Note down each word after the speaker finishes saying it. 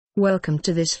Welcome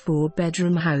to this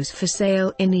 4-bedroom house for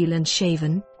sale in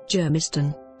Elandshaven,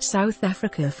 Germiston, South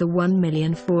Africa for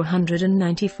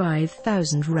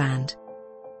R1,495,000.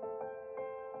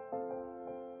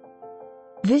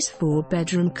 This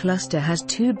 4-bedroom cluster has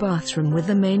 2 bathrooms with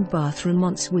the main bathroom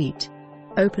en-suite.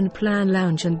 Open plan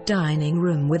lounge and dining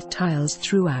room with tiles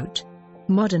throughout.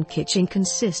 Modern kitchen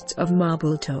consists of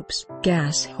marble tops,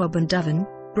 gas hob and oven,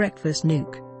 breakfast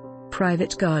nook.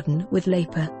 Private garden with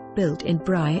lapa, built-in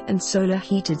braai and solar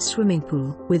heated swimming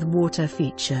pool with water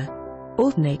feature.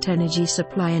 Alternate energy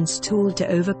supply installed to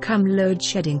overcome load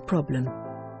shedding problem.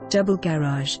 Double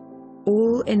garage.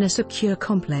 All in a secure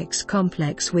complex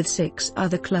with 6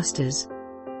 other clusters.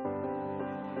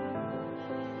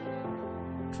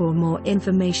 For more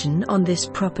information on this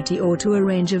property or to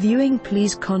arrange a viewing,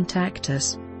 please contact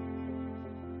us.